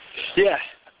 Yeah.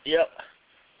 Yep.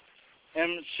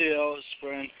 MCL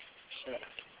sprain.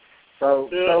 So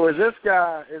is this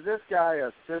guy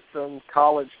a system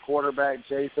college quarterback,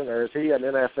 Jason, or is he an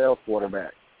NFL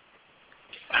quarterback?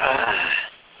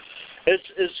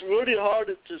 It's really hard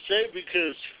to say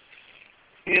because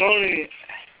he only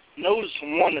knows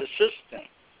one system.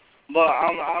 But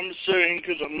I'm certain he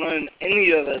could have learned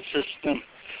any other system.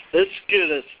 This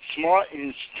kid is smart,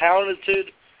 he's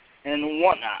talented, and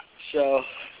whatnot. So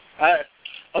I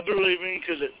believe he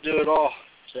could do it all.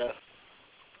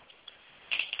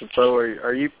 So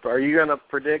are you going to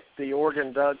predict the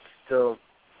Oregon Ducks to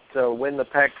win the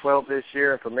Pac-12 this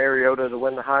year and for Mariota to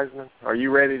win the Heisman? Are you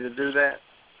ready to do that?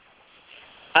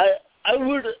 I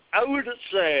would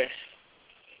say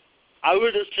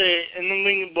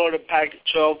anything about the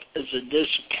Pac-12 is a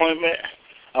disappointment.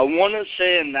 I want to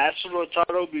say a national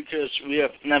title because we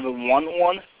have never won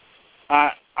one.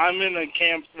 I'm in a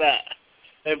camp that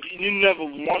if you never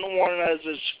won one as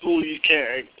a school, you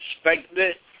can't expect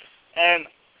it. And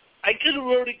I could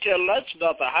really care less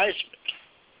about the Heisman.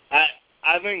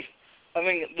 I think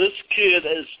this kid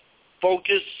is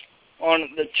focused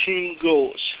on the team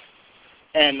goals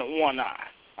and whatnot.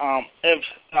 If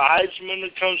the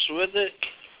Heisman comes with it,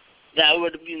 that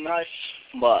would be nice,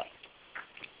 but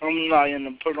I'm not going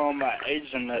to put all my eggs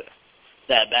in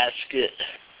that basket.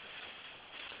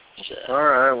 All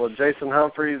right. Well, Jason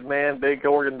Humphreys, man, big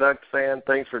Oregon Ducks fan,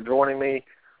 thanks for joining me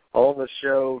on the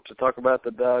show to talk about the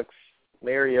Ducks.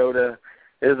 Mariota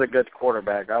is a good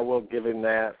quarterback. I will give him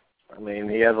that. I mean,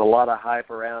 he has a lot of hype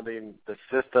around him. The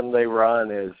system they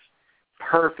run is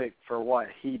perfect for what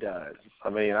he does. I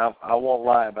mean, I won't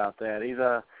lie about that. He's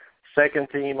a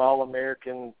second-team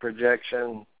All-American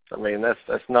projection. I mean,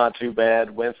 that's not too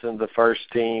bad. Winston's the first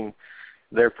team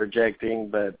they're projecting.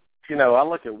 But, you know, I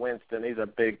look at Winston. He's a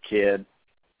big kid.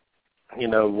 You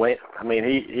know, I mean,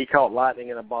 he caught lightning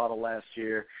in a bottle last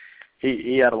year.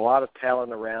 He had a lot of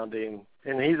talent around him,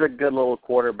 and he's a good little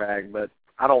quarterback, but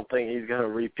I don't think he's going to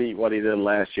repeat what he did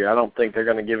last year. I don't think they're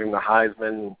going to give him the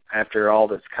Heisman after all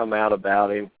that's come out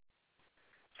about him,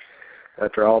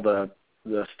 after all the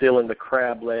stealing the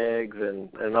crab legs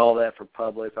and all that for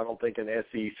Publix. I don't think an a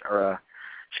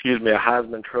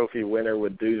Heisman Trophy winner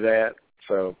would do that.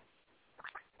 So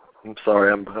I'm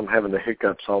sorry, I'm having the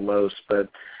hiccups almost, but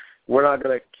we're not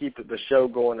going to keep the show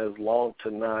going as long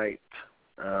tonight.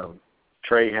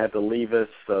 Trey had to leave us,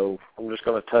 so I'm just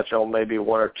going to touch on maybe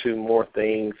one or two more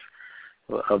things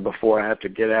before I have to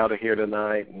get out of here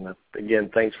tonight. And again,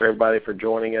 thanks for everybody for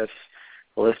joining us,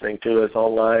 listening to us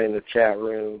online in the chat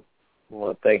room. I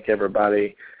want to thank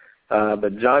everybody.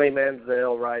 But Johnny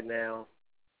Manziel right now,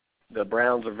 the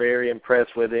Browns are very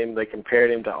impressed with him. They compared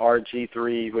him to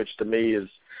RG3, which to me is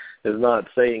not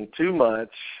saying too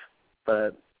much,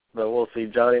 but we'll see.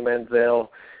 Johnny Manziel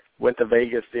went to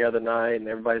Vegas the other night, and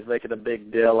everybody's making a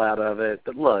big deal out of it.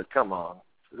 But look, come on.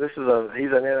 He's an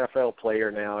NFL player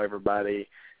now, everybody.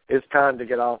 It's time to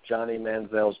get off Johnny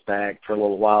Manziel's back for a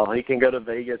little while. He can go to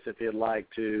Vegas if he'd like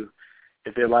to.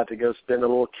 If he'd like to go spend a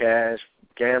little cash,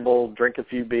 gamble, drink a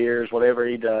few beers, whatever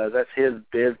he does, that's his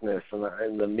business.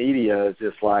 And the media is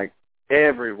just like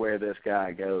everywhere this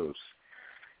guy goes.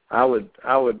 I would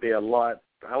be a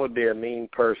mean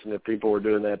person if people were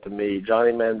doing that to me.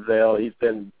 Johnny Manziel, he's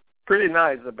been pretty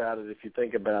nice about it if you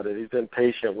think about it. He's been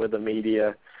patient with the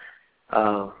media.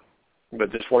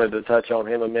 But just wanted to touch on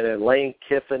him a minute. Lane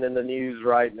Kiffin in the news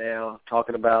right now,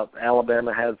 talking about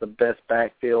Alabama has the best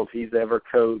backfield he's ever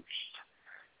coached,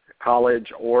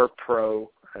 college or pro.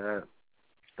 I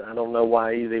don't know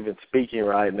why he's even speaking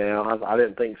right now. I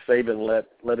didn't think Saban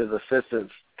let his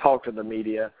assistants talk to the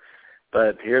media.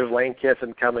 But here's Lane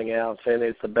Kiffin coming out saying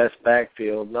it's the best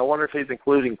backfield. And I wonder if he's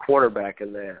including quarterback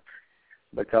in that,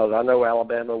 because I know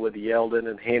Alabama with Yeldon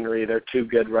and Henry, they're two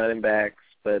good running backs.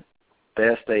 But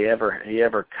best he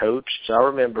ever coached. So I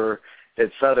remember at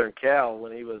Southern Cal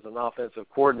when he was an offensive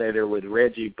coordinator with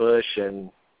Reggie Bush and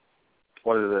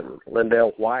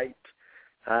Lindell White.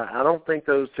 I don't think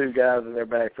those two guys in their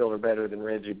backfield are better than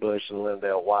Reggie Bush and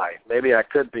Lindell White. Maybe I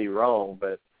could be wrong,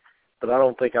 but I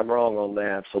don't think I'm wrong on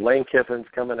that. So Lane Kiffin's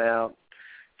coming out,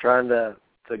 trying to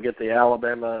get the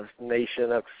Alabama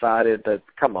nation excited that,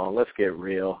 come on, let's get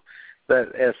real.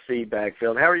 That SC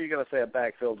backfield. How are you going to say a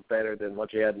backfield's better than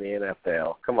what you had in the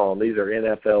NFL? Come on, these are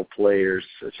NFL players.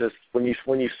 It's just when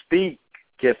you speak,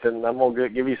 Kiffin, I'm going to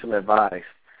give you some advice.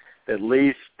 At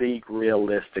least speak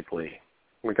realistically,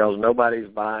 because nobody's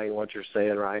buying what you're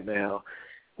saying right now.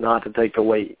 Not to take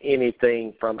away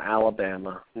anything from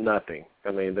Alabama, nothing.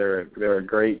 I mean, they're a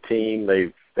great team.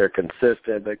 They're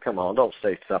consistent. But come on, don't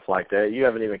say stuff like that. You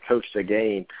haven't even coached a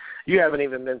game. You haven't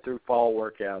even been through fall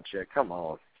workouts yet. Come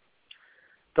on,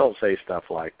 don't say stuff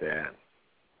like that.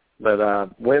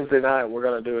 But Wednesday night we're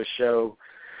going to do a show.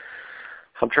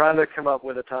 I'm trying to come up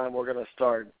with a time we're going to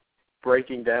start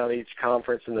breaking down each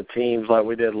conference and the teams like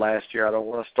we did last year. I don't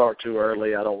want to start too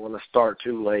early. I don't want to start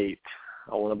too late.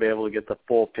 I want to be able to get the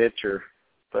full picture.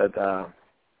 But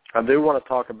I do want to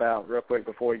talk about, real quick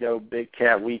before we go, Big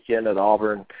Cat Weekend at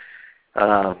Auburn.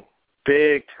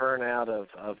 Big turnout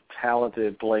of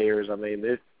talented players. I mean,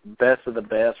 the best of the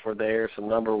best were there. The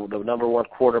number one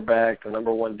quarterback, the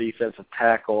number one defensive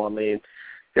tackle. I mean,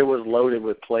 it was loaded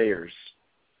with players.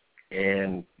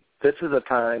 And this is a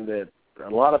time that a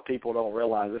lot of people don't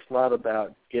realize. It's not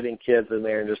about getting kids in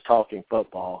there and just talking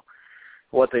football.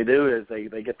 What they do is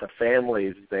they get the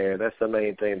families there. That's the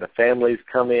main thing. The families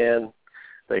come in.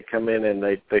 They come in and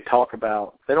they talk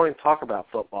about – they don't even talk about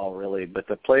football really, but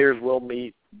the players will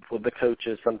meet with the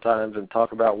coaches sometimes and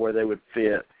talk about where they would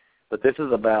fit. But this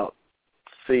is about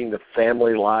seeing the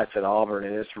family life at Auburn,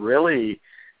 and it's really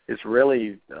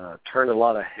turned a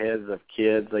lot of heads of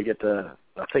kids. They get to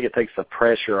 – I think it takes the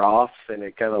pressure off, and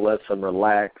it kind of lets them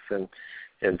relax and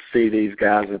see these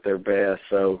guys at their best.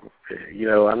 So, you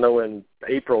know, I know in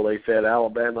April they said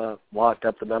Alabama locked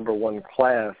up the number one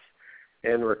class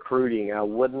in recruiting. I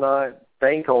would not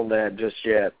bank on that just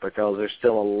yet because there's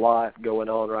still a lot going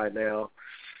on right now.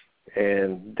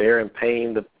 And Darren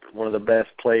Payne, one of the best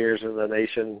players in the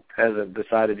nation, hasn't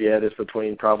decided yet. It's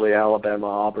between probably Alabama,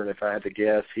 Auburn, if I had to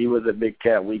guess. He was at Big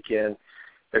Cat Weekend.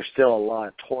 There's still a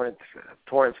lot.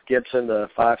 Torrance Gibson, the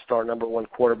five-star number one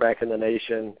quarterback in the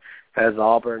nation, has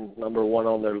Auburn number one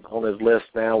on his list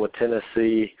now with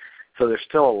Tennessee. So there's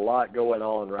still a lot going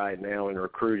on right now in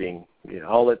recruiting. You know,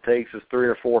 all it takes is 3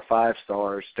 or 4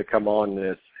 5-stars to come on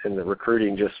this, and the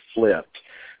recruiting just flipped.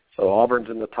 So Auburn's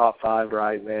in the top 5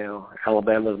 right now.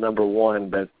 Alabama's number 1,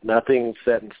 but nothing's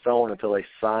set in stone until they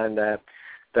sign that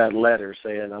letter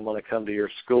saying, I'm going to come to your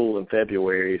school in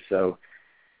February. So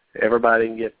everybody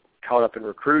can get caught up in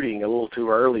recruiting a little too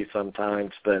early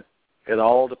sometimes, but it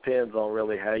all depends on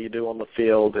really how you do on the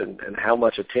field and how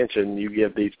much attention you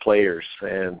give these players.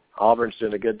 And Auburn's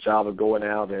doing a good job of going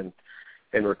out and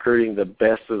recruiting the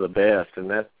best of the best, and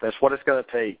that's what it's going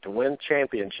to take. To win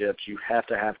championships, you have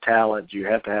to have talent. You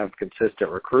have to have consistent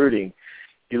recruiting.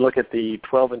 You look at the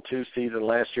 12-2 season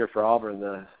last year for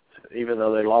Auburn, even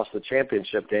though they lost the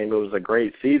championship game, it was a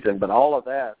great season, but all of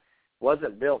that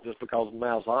wasn't built just because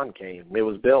Malzahn came. It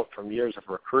was built from years of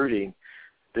recruiting,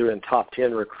 doing top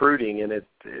 10 recruiting, and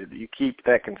you keep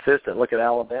that consistent. Look at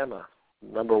Alabama,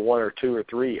 number 1 or 2 or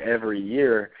 3 every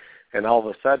year, and all of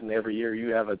a sudden every year you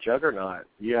have a juggernaut.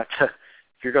 You have to,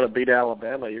 if you're going to beat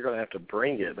Alabama, you're going to have to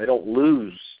bring it. They don't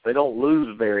lose. They don't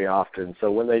lose very often.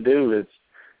 So when they do,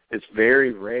 it's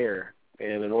very rare.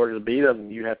 And in order to beat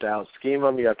them, you have to out-scheme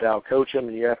them, you have to out-coach them,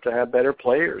 and you have to have better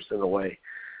players in a way.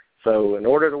 So in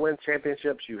order to win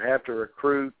championships, you have to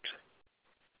recruit,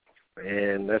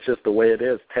 and that's just the way it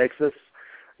is. Texas,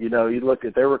 you know, you look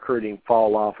at their recruiting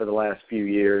fall off for the last few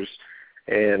years,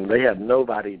 and they have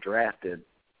nobody drafted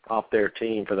off their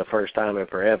team for the first time in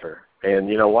forever. And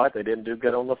you know what? They didn't do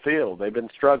good on the field. They've been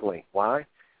struggling. Why?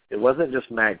 It wasn't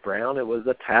just Mack Brown. It was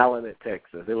the talent at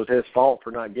Texas. It was his fault for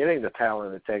not getting the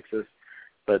talent at Texas,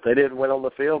 but they didn't win on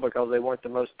the field because they weren't the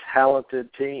most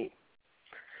talented team.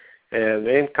 And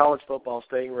in college football,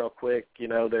 staying real quick, you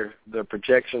know, the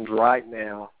projections right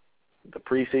now, the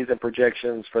preseason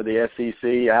projections for the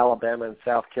SEC, Alabama and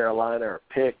South Carolina are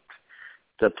picked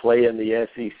to play in the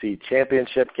SEC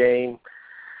championship game.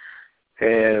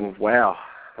 And, wow,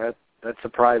 that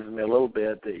surprises me a little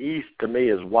bit. The East, to me,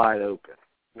 is wide open.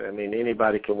 I mean,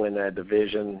 anybody can win that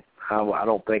division. I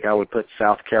don't think I would put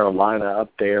South Carolina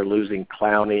up there, losing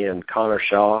Clowney and Connor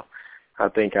Shaw. I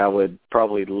think I would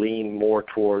probably lean more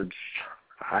towards,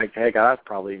 I'd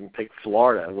probably even pick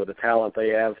Florida with the talent they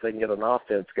have. If they can get an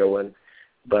offense going,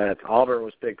 But Auburn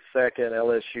was picked second,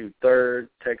 LSU third,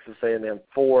 Texas A&M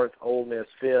fourth, Ole Miss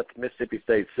fifth, Mississippi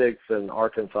State sixth, and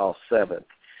Arkansas seventh.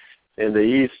 In the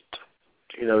East,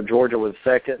 Georgia was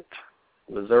second,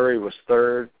 Missouri was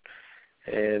third,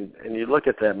 and you look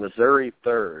at that, Missouri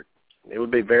third. It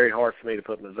would be very hard for me to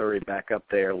put Missouri back up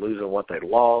there, losing what they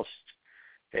lost,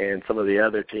 and some of the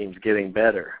other teams getting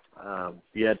better.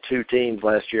 You had two teams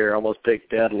last year almost picked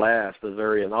dead last.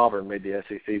 Missouri and Auburn made the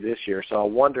SEC this year. So I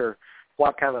wonder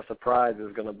what kind of surprise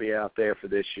is going to be out there for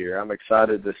this year. I'm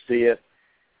excited to see it.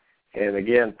 And,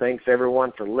 again, thanks,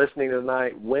 everyone, for listening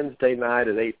tonight. Wednesday night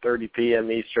at 8:30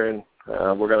 p.m. Eastern,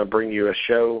 we're going to bring you a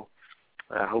show.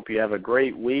 I hope you have a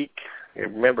great week.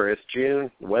 And remember, it's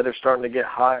June. The weather's starting to get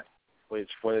hot. When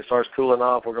it starts cooling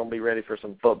off, we're going to be ready for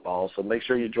some football. So make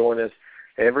sure you join us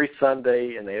every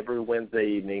Sunday and every Wednesday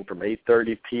evening from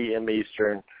 8:30 p.m.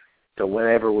 Eastern to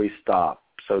whenever we stop.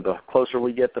 So the closer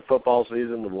we get to football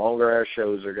season, the longer our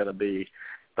shows are going to be.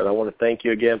 But I want to thank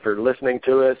you again for listening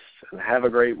to us, and have a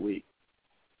great week.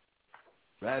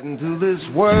 Right into this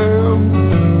world,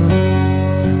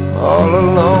 all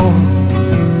alone.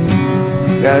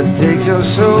 Gotta take your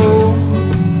soul,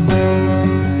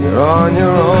 you're on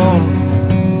your own.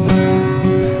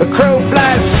 The crow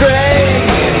flies straight,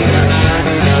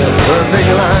 a perfect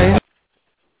line.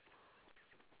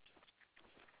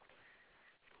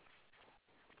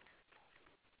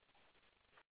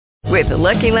 With the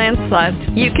Lucky Land Slots,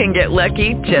 you can get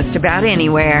lucky just about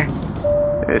anywhere.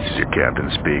 This is your captain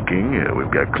speaking.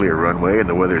 We've got clear runway and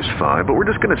the weather's fine, but we're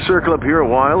just going to circle up here a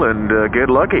while and get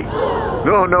lucky.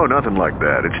 No, nothing like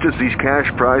that. It's just these cash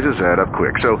prizes add up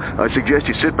quick. So I suggest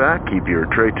you sit back, keep your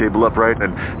tray table upright,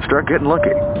 and start getting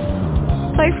lucky.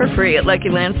 Play for free at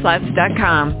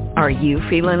LuckyLandSlots.com. Are you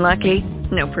feeling lucky?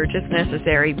 No purchase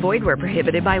necessary. Void where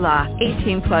prohibited by law.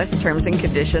 18+ terms and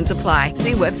conditions apply.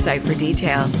 See website for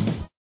details.